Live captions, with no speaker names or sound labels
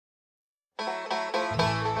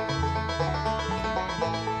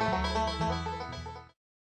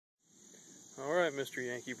Mr.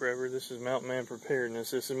 Yankee Prepper. This is Mountain Man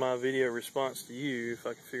Preparedness. This is my video response to you if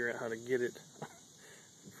I can figure out how to get it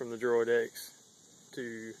from the Droid X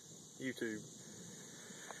to YouTube.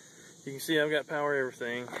 You can see I've got power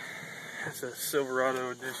everything. It's a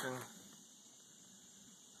Silverado edition.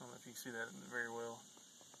 I don't know if you can see that very well.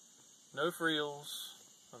 No frills.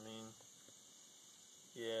 I mean,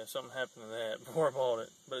 yeah, something happened to that before I bought it.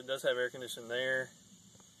 But it does have air conditioning there.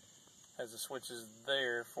 Has the switches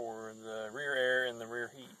there for the rear air and the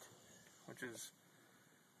rear heat, which is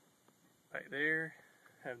right there.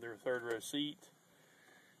 Have their third row seat,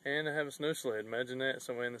 and I have a snow sled. Imagine that,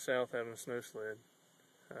 somewhere in the south having a snow sled.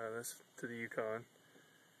 That's to the Yukon.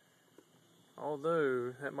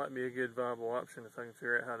 Although that might be a good viable option if I can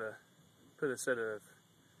figure out how to put a set of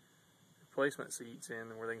replacement seats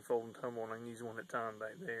in where they can fold and tumble, and I can use one at a time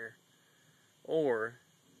back there, or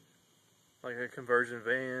like a conversion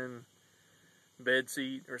van bed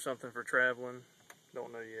seat or something for traveling.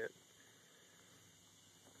 Don't know yet.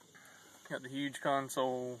 Got the huge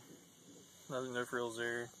console. Nothing, no frills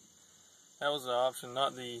there. That was the option,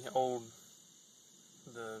 not the old,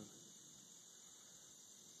 I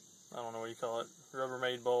don't know what you call it,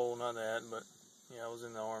 Rubbermaid bowl, not that, but yeah, I was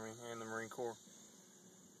in the Army and the Marine Corps.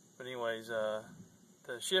 But anyways, the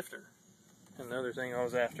shifter. And the other thing I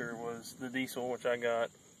was after was the diesel, which I got.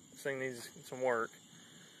 This thing needs some work.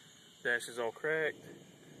 Dash is all cracked.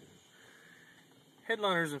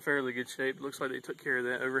 Headliner's in fairly good shape. Looks like they took care of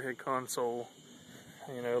that overhead console.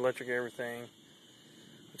 You know, electric everything.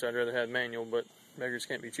 Which I'd rather have manual, but beggars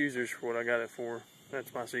can't be choosers for what I got it for.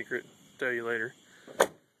 That's my secret. Tell you later.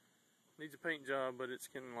 Needs a paint job, but it's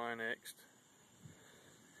getting line X'd.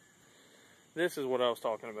 This is what I was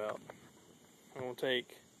talking about. I'm going to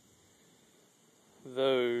take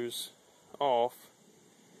those off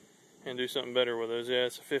and do something better with those. Yeah,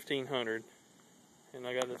 it's a 1500, and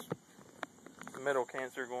I got this metal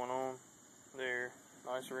cancer going on there.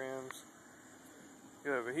 Nice rims.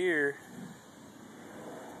 Go over here.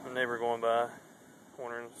 My neighbor going by,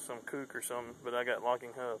 wondering some kook or something, but I got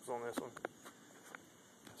locking hubs on this one.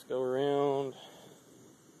 Let's go around,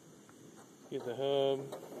 get the hub,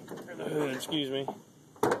 or the hood, excuse me.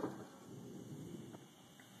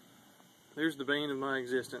 There's the bane of my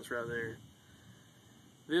existence right there.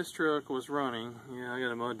 This truck was running. Yeah, I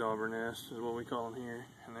got a mud dauber nest, is what we call them here.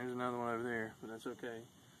 And there's another one over there, but that's okay.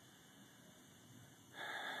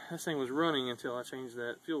 This thing was running until I changed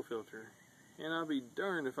that fuel filter. And I'll be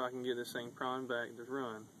darned if I can get this thing primed back to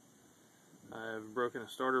run. I've broken a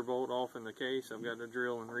starter bolt off in the case. I've got to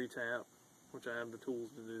drill and retap, which I have the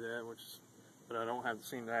tools to do that, but I don't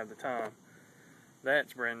seem to have the time.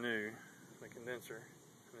 That's brand new, the condenser,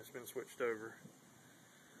 and it's been switched over.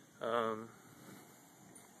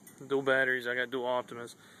 Dual batteries, I got dual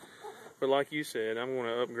Optimus, but like you said, I'm going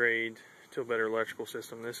to upgrade to a better electrical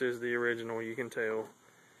system. This is the original, you can tell.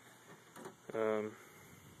 The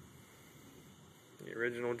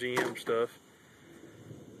original GM stuff.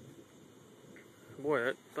 Boy,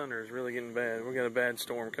 that thunder is really getting bad. We got a bad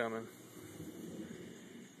storm coming.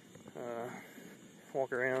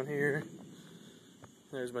 Walk around here.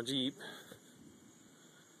 There's my Jeep,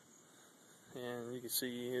 and you can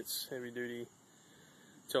see it's heavy duty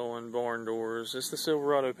towing, barn doors. This the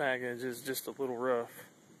Silverado package is just a little rough.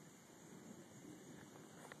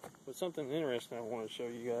 But something interesting I want to show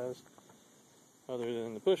you guys, other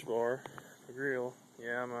than the push bar, the grill.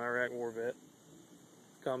 Yeah, I'm an Iraq war vet,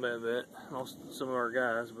 combat vet, most some of our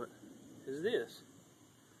guys, but is this.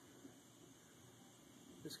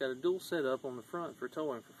 It's got a dual setup on the front for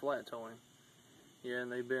towing, for flat towing. Yeah, and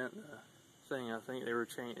they bent the thing. I think they were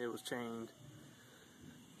it was chained,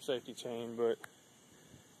 safety chain, but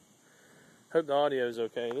hope the audio is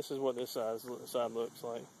okay. This is what this side looks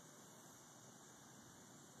like.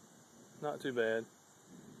 Not too bad.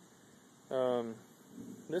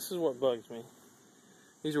 This is what bugs me.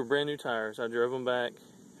 These were brand new tires. I drove them back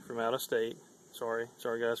from out of state. Sorry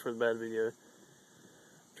guys for the bad video.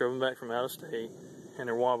 Drove them back from out of state, and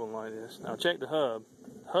they're wobbling like this. Now check the hub.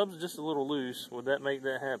 The hub's just a little loose. Would that make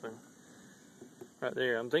that happen? Right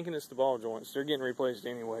there. I'm thinking it's the ball joints. They're getting replaced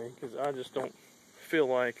anyway, because I just don't feel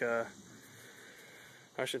like I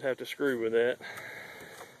should have to screw with that.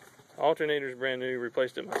 Alternator's brand new.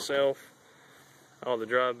 Replaced it myself. All the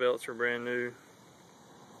drive belts are brand new.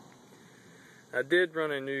 I did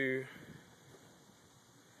run a new,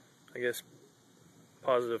 I guess,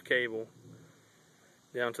 positive cable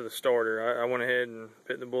down to the starter. I went ahead and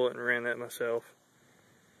bit the bullet and ran that myself.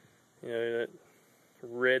 You know, that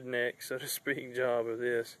redneck, so to speak, job of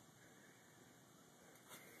this.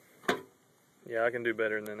 Yeah, I can do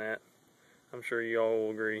better than that. I'm sure you all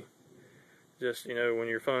will agree. Just, you know, when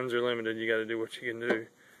your funds are limited, you got to do what you can do.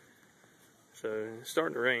 So, it's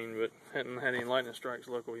starting to rain, but hadn't had any lightning strikes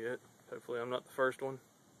local yet. Hopefully I'm not the first one.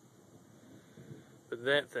 But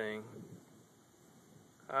that thing,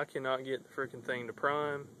 I cannot get the freaking thing to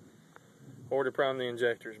prime or to prime the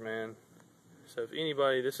injectors, man. So if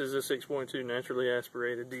anybody, this is a 6.2 naturally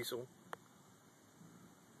aspirated diesel.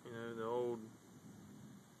 You know, the old,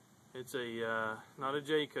 it's a, not a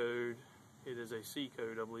J code, it is a C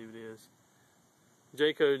code, I believe it is.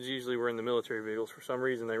 J codes usually were in the military vehicles. For some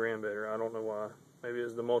reason they ran better. I don't know why. Maybe it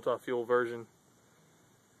was the multi-fuel version.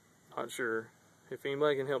 Not sure. If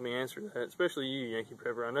anybody can help me answer that, especially you, Yankee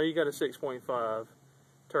Prepper. I know you got a 6.5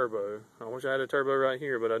 turbo. I wish I had a turbo right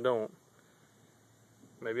here, but I don't.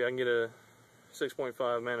 Maybe I can get a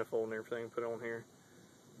 6.5 manifold and everything put on here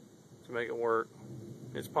to make it work.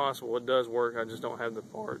 It's possible. It does work. I just don't have the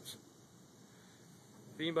parts.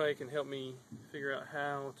 If anybody can help me figure out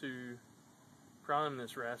how to prime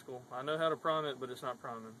this rascal. I know how to prime it, but it's not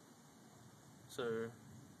priming. So,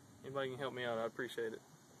 anybody can help me out, I'd appreciate it.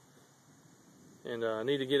 And I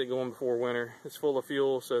need to get it going before winter. It's full of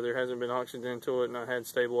fuel, so there hasn't been oxygen to it, and I had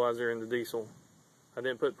stabilizer in the diesel. I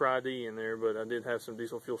didn't put Pri-D in there, but I did have some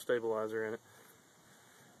diesel fuel stabilizer in it.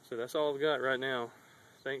 So that's all I've got right now.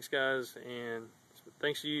 Thanks, guys, and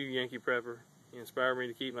thanks to you, Yankee Prepper. You inspired me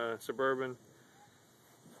to keep my Suburban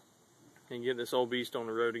and get this old beast on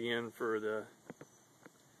the road again for the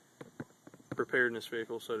preparedness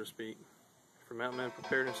vehicle, so to speak. For Mountain Man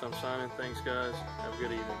Preparedness, I'm signing. Thanks, guys. Have a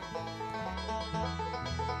good evening.